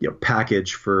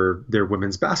package for their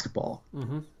women's basketball,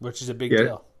 which is a big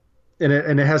deal. And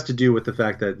it has to do with the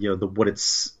fact that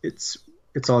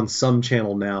it's on some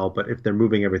channel now, but if they're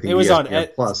moving everything, it was on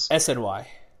Plus SNY.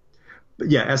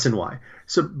 Yeah, SNY.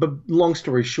 So, but long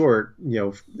story short,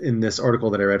 in this article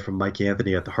that I read from Mike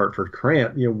Anthony at the Hartford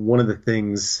Courant, one of the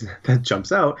things that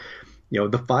jumps out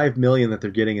The $5 million that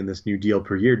they're getting in this new deal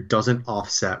per year doesn't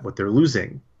offset what they're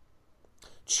losing.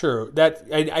 True. That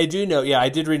I do know. Yeah, I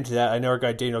did read into that. I know our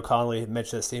guy Daniel Connolly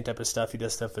mentioned the same type of stuff. He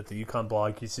does stuff at the UConn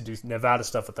blog. He used to do Nevada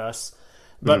stuff with us.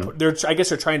 But I guess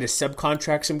they're trying to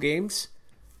subcontract some games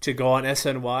to go on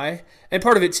SNY. And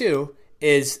part of it too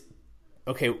is,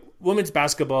 okay, women's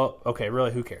basketball. Okay,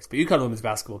 really, who cares? But UConn women's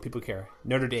basketball, people care.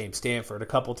 Notre Dame, Stanford, a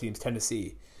couple teams,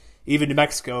 Tennessee, even New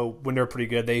Mexico, when they're pretty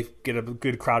good, they get a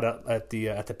good crowd at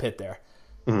the pit there.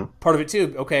 Part of it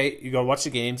too. Okay, you go watch the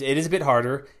games. It is a bit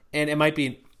harder, and it might be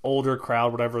an older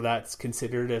crowd, whatever that's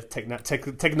considered, of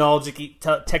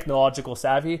technological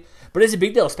savvy. But it's a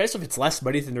big deal, especially if it's less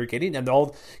money than they're getting, and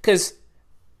all because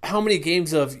how many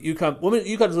games of UConn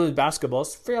women's basketball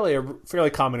is fairly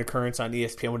common occurrence on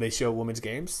ESPN when they show women's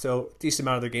games. So decent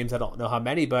amount of their games, I don't know how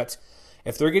many, but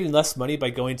if they're getting less money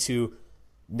by going to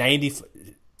 90.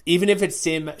 Even if it's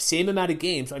same amount of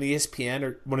games on ESPN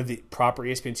or one of the proper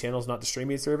ESPN channels, not the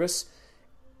streaming service,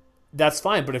 that's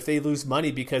fine. But if they lose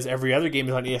money because every other game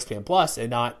is on ESPN Plus and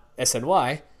not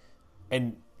SNY,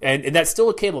 and that's still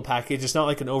a cable package, it's not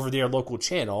like an over-the-air local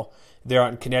channel. They're out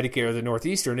in Connecticut or the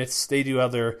Northeastern. They do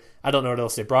other, I don't know what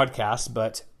else they broadcast,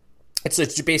 but it's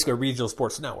basically a regional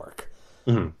sports network.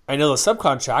 I know the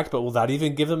subcontract, but will that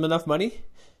even give them enough money?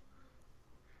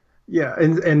 Yeah,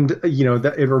 and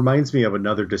that it reminds me of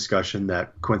another discussion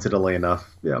that, coincidentally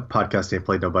enough, podcast Ain't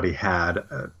Played Nobody had.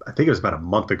 I think it was about a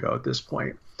month ago at this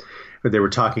point, but they were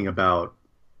talking about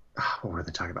what were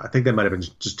they talking about? I think they might have been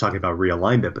just talking about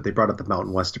realignment, but they brought up the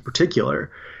Mountain West in particular.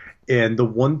 And the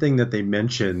one thing that they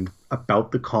mentioned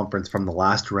about the conference from the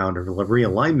last round of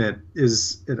realignment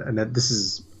is, and this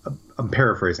is, I'm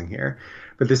paraphrasing here,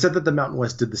 but they said that the Mountain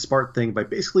West did the smart thing by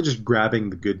basically just grabbing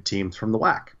the good teams from the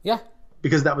WAC. Yeah.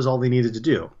 Because that was all they needed to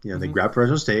do. They grabbed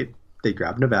Fresno State, they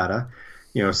grabbed Nevada.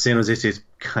 San Jose State's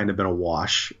kind of been a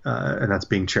wash, and that's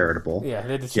being charitable. Yeah,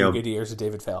 they had the two good years of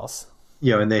David Fales.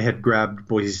 And they had grabbed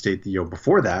Boise State the year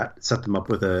before that, set them up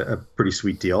with a pretty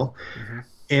sweet deal.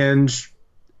 And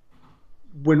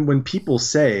when people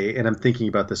say, and I'm thinking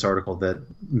about this article that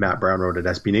Matt Brown wrote at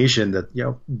SB Nation,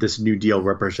 that this new deal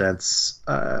represents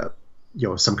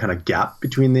some kind of gap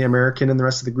between the American and the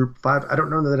rest of the Group 5. I don't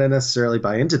know that I necessarily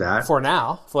buy into that. For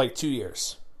now, for like 2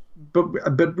 years.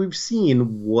 But we've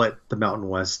seen what the Mountain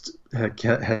West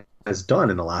has done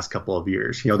in the last couple of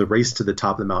years. The race to the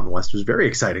top of the Mountain West was very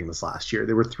exciting this last year.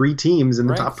 There were 3 teams in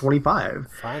the top 25.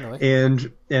 Finally.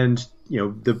 And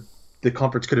the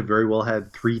conference could have very well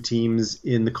had 3 teams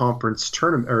in the conference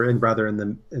tournament, or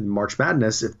in March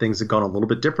Madness, if things had gone a little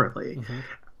bit differently.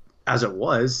 As it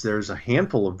was, there's a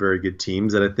handful of very good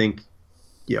teams that I think,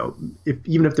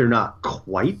 even if they're not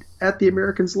quite at the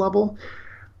Americans level,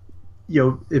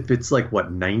 if it's like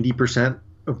 90%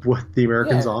 of what the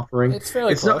Americans offering, it's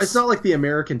fairly close. It's not like the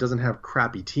American doesn't have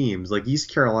crappy teams. Like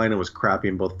East Carolina was crappy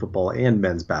in both football and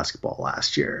men's basketball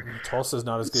last year. Tulsa's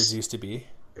not as good as it used to be.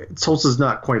 Tulsa's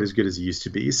not quite as good as it used to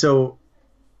be. So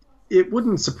it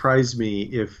wouldn't surprise me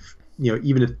if,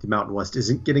 even if the Mountain West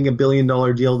isn't getting $1 billion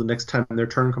deal the next time their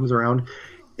turn comes around,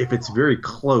 if it's very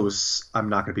close, I'm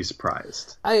not going to be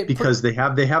surprised because they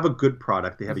have a good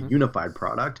product. They have a unified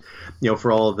product,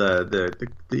 for all of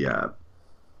the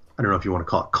I don't know if you want to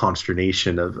call it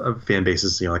consternation of fan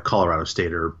bases, like Colorado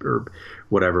State or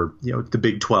whatever, the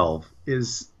Big 12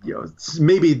 is,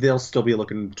 maybe they'll still be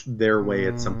looking their way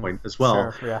at some point as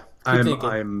well. Sure, yeah. I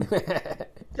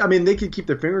mean, they could keep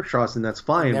their fingers crossed and that's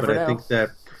fine, but I think that,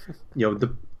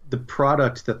 the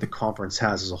product that the conference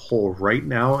has as a whole right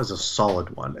now is a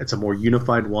solid one. It's a more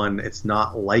unified one. It's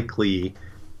not likely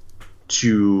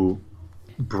to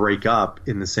break up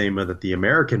in the same way that the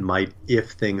American might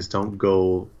if things don't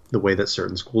go the way that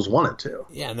certain schools want it to.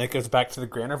 Yeah, and that goes back to the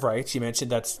grant of rights. You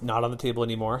mentioned that's not on the table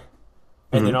anymore.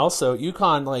 And then also,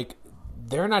 UConn,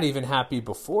 they're not even happy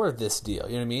before this deal.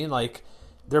 You know what I mean? Like,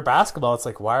 their basketball, it's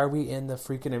like, why are we in the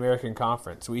freaking American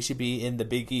Conference? We should be in the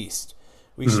Big East.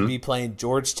 We should be playing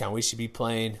Georgetown. We should be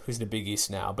playing, who's in the Big East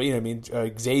now? But,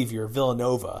 Xavier,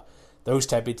 Villanova, those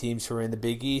type of teams who are in the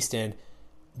Big East, and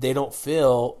they don't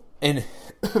feel, and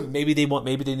maybe they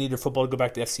need their football to go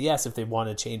back to FCS if they want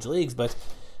to change leagues,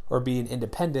 or being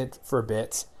independent for a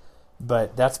bit.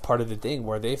 But that's part of the thing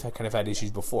where they've kind of had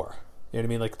issues before. You know what I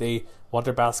mean? Like, they want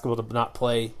their basketball to not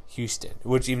play Houston,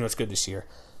 which even though it's good this year.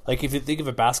 Like, if you think of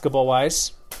it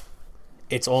basketball-wise,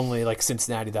 it's only,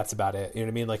 Cincinnati, that's about it. You know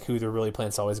what I mean? Like, who they're really playing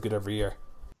is always good every year.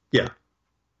 Yeah.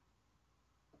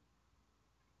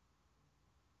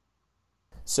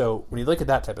 So, when you look at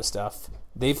that type of stuff,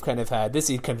 they've kind of had... This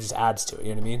kind of just adds to it,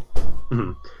 you know what I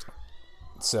mean?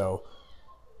 So,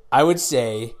 I would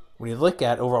say, when you look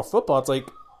at overall football, it's like,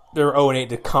 they were 0-8 in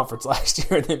the conference last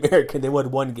year in the American. They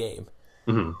won one game.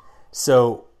 Mm-hmm.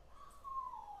 So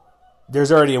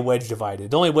there's already a wedge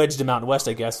divided. The only wedge to Mountain West,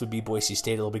 I guess, would be Boise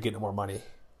State. They'll be getting more money.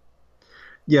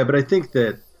 Yeah, but I think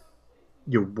that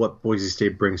what Boise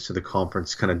State brings to the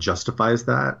conference kind of justifies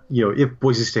that. If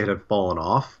Boise State had fallen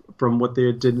off from what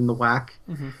they did in the WAC,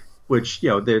 which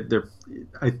they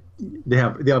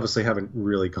obviously haven't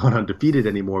really gone undefeated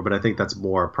anymore, but I think that's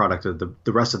more a product of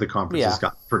the rest of the conference has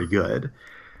got pretty good.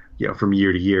 From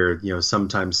year to year,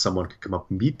 sometimes someone could come up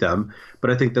and beat them,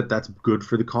 but I think that that's good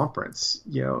for the conference.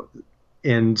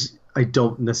 And I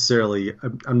don't necessarily.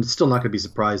 I'm still not going to be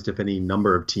surprised if any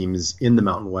number of teams in the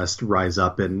Mountain West rise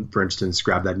up and, for instance,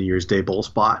 grab that New Year's Day bowl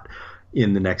spot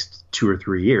in the next 2 or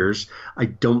 3 years. I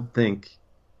don't think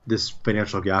this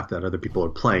financial gap that other people are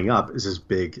playing up is as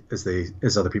big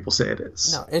as other people say it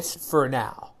is. No, it's for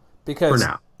now. Because, for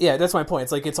now. Yeah, that's my point.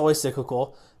 It's like it's always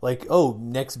cyclical. Like,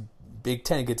 next Big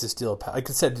Ten gets this deal. Like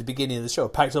I said at the beginning of the show,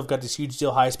 Pac-12 got this huge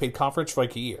deal, highest paid conference for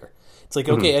like a year. It's like,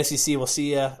 okay, SEC, we'll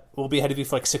see you. We'll be ahead of you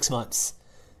for like 6 months.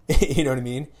 You know what I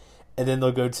mean? And then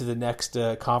they'll go to the next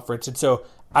conference. And so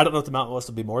I don't know if the Mountain West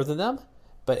will be more than them,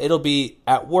 but it'll be,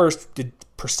 at worst, the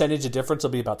percentage of difference will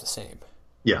be about the same.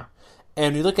 Yeah.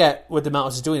 And you look at what the Mountain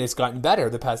West is doing, it's gotten better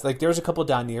the past. Like there's a couple of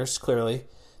down years, clearly,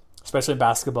 especially in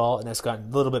basketball, and it's gotten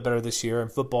a little bit better this year,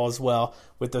 and football as well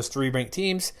with those 3 ranked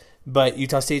teams. But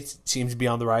Utah State seems to be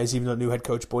on the rise, even though new head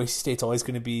coach Boise State's always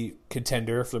going to be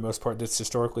contender for the most part. That's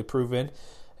historically proven.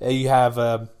 You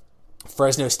have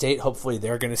Fresno State. Hopefully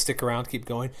they're going to stick around, keep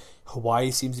going.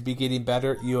 Hawaii seems to be getting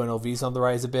better. UNLV's on the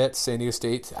rise a bit. San Diego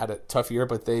State had a tough year,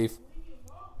 but they've,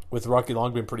 with Rocky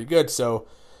Long, been pretty good. So,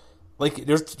 like,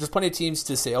 there's plenty of teams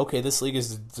to say, okay, this league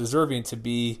is deserving to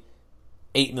be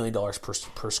 $8 million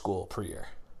per school per year.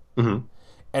 Mm-hmm.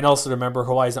 And also remember,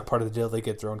 Hawaii's not part of the deal. They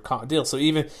get their own deal. So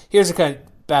even, here's the kind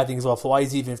of bad thing as well. If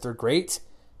Hawaii's, even if they're great,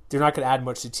 they're not going to add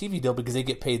much to the TV deal because they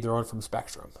get paid their own from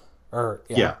Spectrum.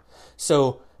 Yeah.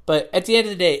 So, but at the end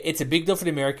of the day, it's a big deal for the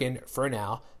American for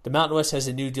now. The Mountain West has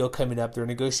a new deal coming up. They're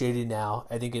negotiating now.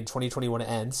 I think in 2021 it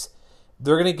ends.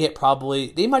 They're going to get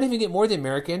they might even get more than the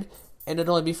American, and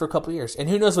it'll only be for a couple of years. And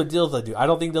who knows what deal they'll do. I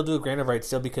don't think they'll do a grant of rights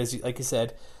deal because, like you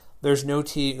said, there's no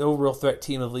real threat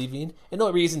team of leaving. And the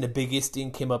only reason the Big East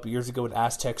thing came up years ago with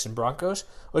Aztecs and Broncos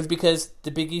was because the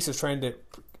Big East was trying to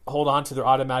hold on to their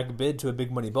automatic bid to a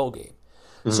big money bowl game.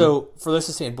 Mm-hmm. So for this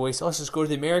to say in Boise, let's just go to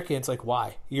the American, it's like,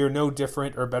 why? You're no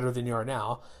different or better than you are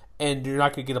now. And you're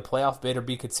not going to get a playoff bid or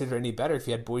be considered any better if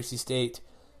you had Boise State.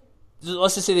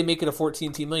 Let's just say they make it a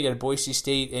 14-team league. You got Boise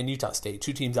State and Utah State,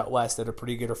 2 teams out west that are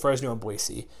pretty good, or Fresno and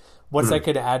Boise. What's that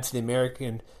going to add to the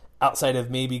American outside of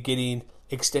maybe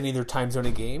extending their time zone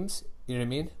of games? You know what I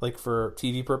mean? Like for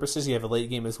TV purposes, you have a late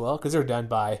game as well because they're done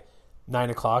by 9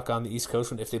 o'clock on the East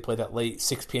Coast if they play that late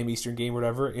 6 p.m. Eastern game or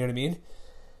whatever. You know what I mean?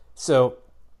 So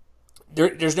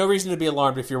there's no reason to be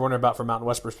alarmed if you're wondering about from Mountain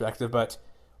West perspective. But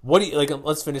what do you like?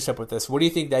 Let's finish up with this. What do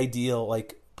you think the ideal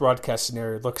broadcast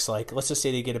scenario looks like? Let's just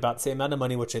say they get about the same amount of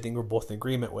money, which I think we're both in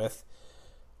agreement with.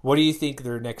 What do you think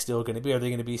their next deal is going to be? Are they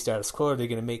going to be status quo? Are they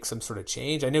going to make some sort of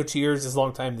change? I know 2 years is a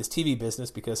long time in this TV business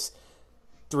because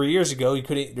 3 years ago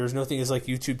there's no thing as like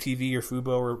YouTube TV or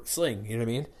Fubo or Sling. You know what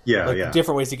I mean? Yeah.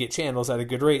 Different ways to get channels at a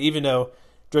good rate, even though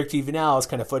DirecTV now is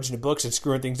kind of fudging the books and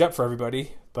screwing things up for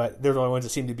everybody, but they're the only ones that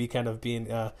seem to be kind of being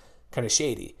kind of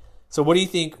shady. So what do you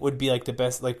think would be like the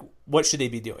best, what should they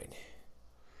be doing?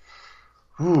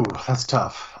 Ooh, that's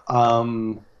tough.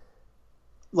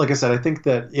 Like I said, I think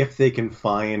that if they can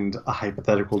find a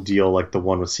hypothetical deal like the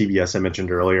one with CBS I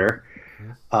mentioned earlier,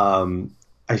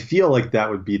 I feel like that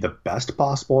would be the best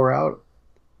possible route.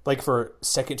 Like for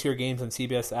second-tier games on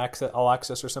CBS All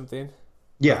Access or something?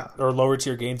 Yeah. Or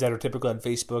lower-tier games that are typically on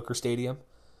Facebook or Stadium?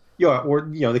 Yeah, or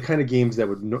the kind of games that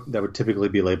would typically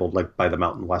be labeled like by the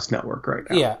Mountain West Network right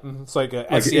now. Yeah, it's like a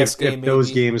SCS game. If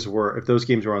those games were on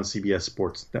CBS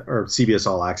Sports or CBS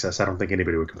All Access, I don't think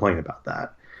anybody would complain about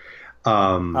that.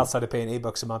 Outside of paying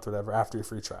 $8 a month or whatever after your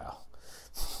free trial.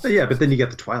 Yeah, but then you get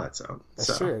the Twilight Zone.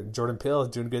 That's true. Jordan Peele is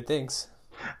doing good things.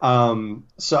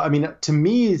 So I mean, to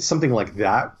me, something like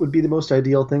that would be the most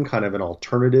ideal thing, kind of an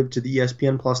alternative to the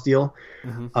ESPN Plus deal.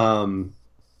 Mm-hmm.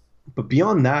 But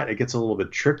beyond that, it gets a little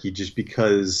bit tricky just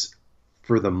because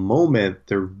for the moment,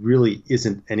 there really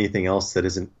isn't anything else there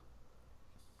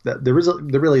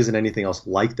really isn't anything else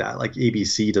like that. Like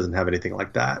ABC doesn't have anything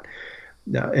like that.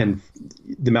 And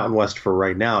the Mountain West for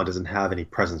right now doesn't have any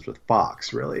presence with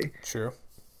Fox really. Sure.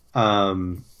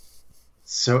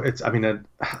 So it's, I don't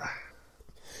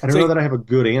know that I have a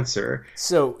good answer.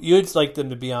 So you'd like them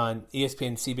to be on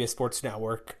ESPN, CBS Sports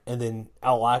Network, and then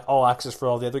all access for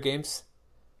all the other games?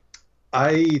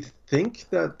 I think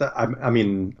that I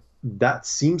mean, that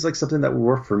seems like something that would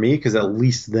work for me because at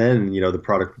least then, the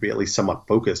product would be at least somewhat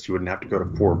focused. You wouldn't have to go to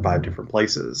 4 or 5 different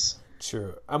places.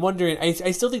 True. I'm wondering,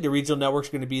 I still think the regional network's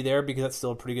going to be there because that's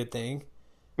still a pretty good thing.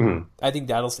 Mm-hmm. I think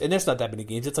and there's not that many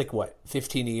games. It's like, what,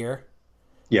 15 a year?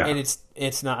 Yeah. And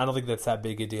it's not, I don't think that's that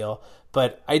big a deal.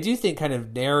 But I do think kind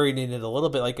of narrating it a little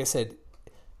bit, like I said,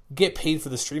 get paid for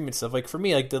the streaming stuff. Like for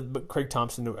me, like Craig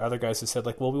Thompson and other guys have said,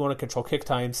 like, well, we want to control kick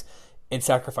times and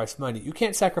sacrifice money. You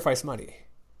can't sacrifice money.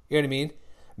 You know what I mean?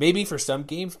 Maybe for some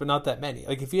games, but not that many.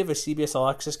 Like if you have a CBS All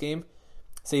Access game,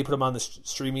 say you put them on the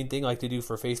streaming thing like they do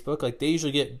for Facebook, like they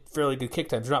usually get fairly good kick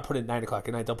times. They're not put at 9 o'clock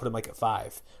at night. They'll put them like at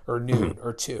 5 or noon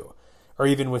or 2. Or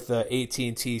even with the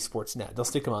AT&T Sportsnet. They'll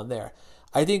stick them on there.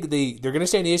 I think they're going to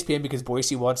stay on ESPN because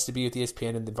Boise wants to be with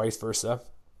ESPN and then vice versa.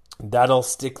 That'll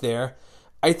stick there.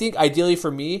 I think ideally for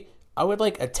me, I would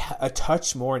like a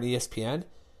touch more on ESPN.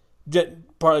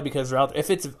 Partly because if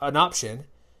it's an option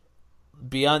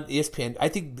beyond ESPN, I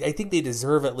think they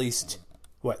deserve at least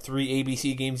 3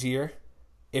 ABC games a year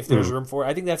if there's room for it.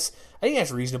 I think that's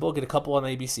reasonable. Get a couple on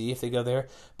ABC if they go there.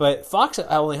 But Fox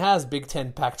only has Big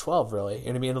Ten, Pac-12 really,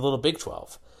 and a little Big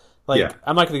 12.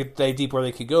 I'm not going to get that deep where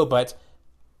they could go, but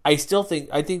I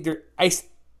think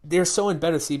they're so in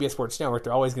bed with CBS Sports Network.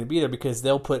 They're always going to be there because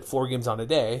they'll put 4 games on a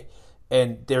day,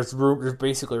 and there's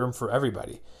basically room for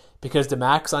everybody. Because the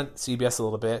Mac's on CBS a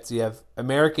little bit, so you have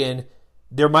American.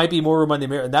 There might be more room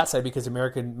on that side because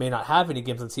American may not have any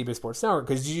games on CBS Sports Network.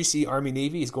 Because did you see Army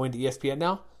Navy is going to ESPN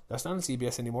now? That's not on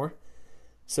CBS anymore,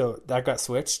 so that got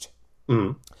switched.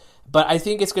 Mm-hmm. But I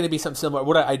think it's going to be something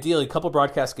similar. Ideally, a couple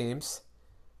broadcast games,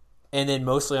 and then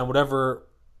mostly on whatever.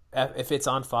 If it's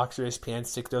on Fox or ESPN,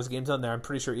 stick those games on there. I'm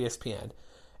pretty sure ESPN.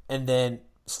 And then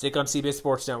stick on CBS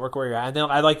Sports Network where you're at. And then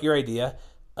I like your idea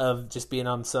of just being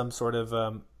on some sort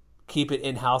of keep it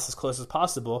in-house as close as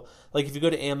possible. Like if you go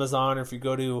to Amazon or if you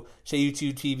go to, say,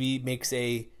 YouTube TV makes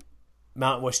a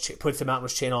Mountain West, puts a Mountain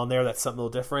West channel on there, that's something a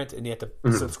little different, and you have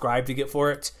to subscribe to get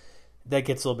for it. That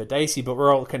gets a little bit dicey, but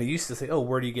we're all kind of used to saying, oh,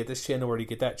 where do you get this channel? Where do you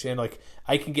get that channel? Like,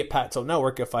 I can get Pat Tilt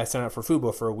Network if I sign up for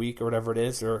Fubo for a week or whatever it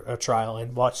is, or a trial,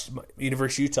 and watch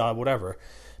University of Utah, whatever.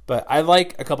 But I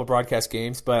like a couple broadcast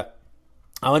games, but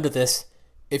I'll end with this.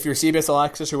 If you're CBS All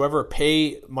Access or whoever,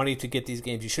 pay money to get these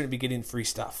games. You shouldn't be getting free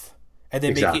stuff. And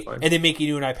then making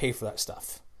you and I pay for that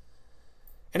stuff.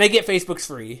 And I get Facebook's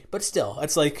free, but still,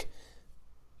 it's like,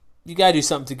 you got to do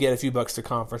something to get a few bucks to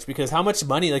conference, because how much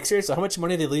money, like seriously, how much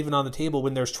money are they leaving on the table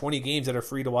when there's 20 games that are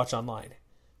free to watch online,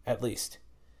 at least?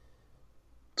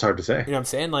 It's hard to say. You know what I'm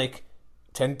saying? Like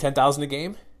 10,000 a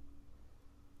game?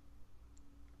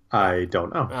 I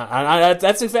don't know. I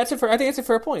think it's a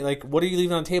fair point. Like, what are you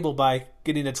leaving on the table by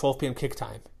getting a 12 p.m. kick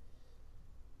time?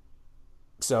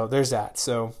 So there's that.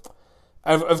 So,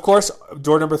 of course,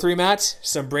 door number 3, Matt,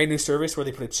 some brand new service where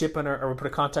they put a chip on or we put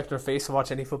a contact in our face and watch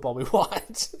any football we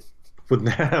want.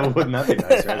 Wouldn't that be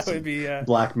nice? Right? That would be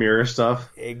Black Mirror stuff.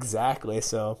 Exactly.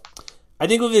 So, I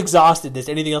think we've exhausted this.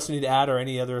 Anything else we need to add or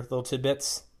any other little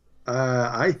tidbits?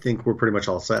 I think we're pretty much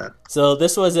all set. So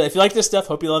this was, if you like this stuff,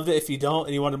 hope you loved it. If you don't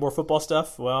and you wanted more football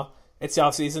stuff, well, it's the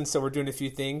off season, so we're doing a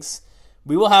few things.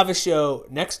 We will have a show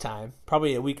next time,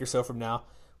 probably a week or so from now.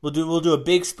 We'll do a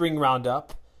big spring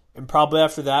roundup, and probably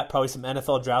after that, probably some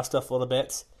NFL draft stuff a little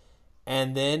bit,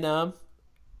 and then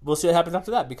we'll see what happens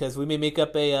after that, because we may make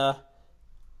up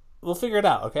we'll figure it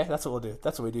out. Okay, that's what we'll do.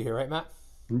 That's what we do here, right, Matt?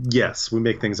 Yes, we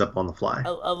make things up on the fly.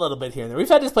 A little bit here and there. We've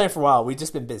had this plan for a while. We've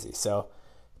just been busy, so.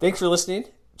 Thanks for listening.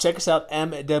 Check us out,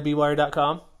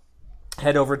 mwwire.com.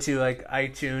 Head over to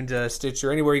iTunes,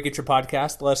 Stitcher, anywhere you get your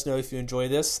podcast. Let us know if you enjoy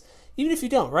this. Even if you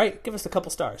don't, right? Give us a couple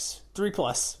stars.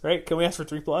 3+, right? Can we ask for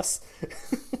 3+?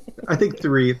 I think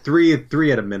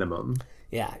three at a minimum.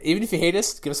 Yeah. Even if you hate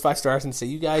us, give us 5 stars and say,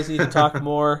 you guys need to talk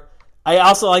more. I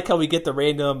also like how we get the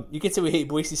random, you can say we hate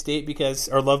Boise State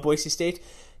or love Boise State,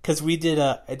 because I did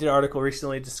an article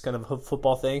recently, just kind of a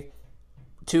football thing.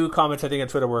 2 comments I think on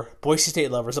Twitter were Boise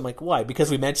State lovers. I'm like, why? Because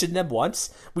we mentioned them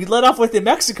once? We let off with New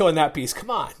Mexico in that piece.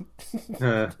 Come on.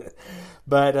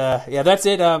 But yeah, that's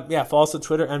it. Follow us on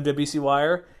Twitter,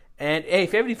 MWCWire. And hey,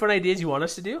 if you have any fun ideas you want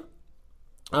us to do,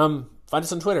 find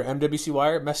us on Twitter,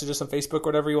 MWCWire. Message us on Facebook,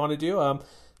 whatever you want to do.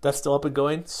 That's still up and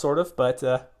going, sort of. But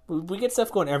we get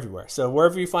stuff going everywhere. So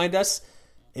wherever you find us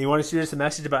and you want to shoot us a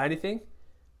message about anything,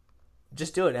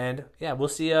 just do it. And yeah, we'll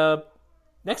see you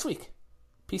next week.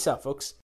 Peace out, folks.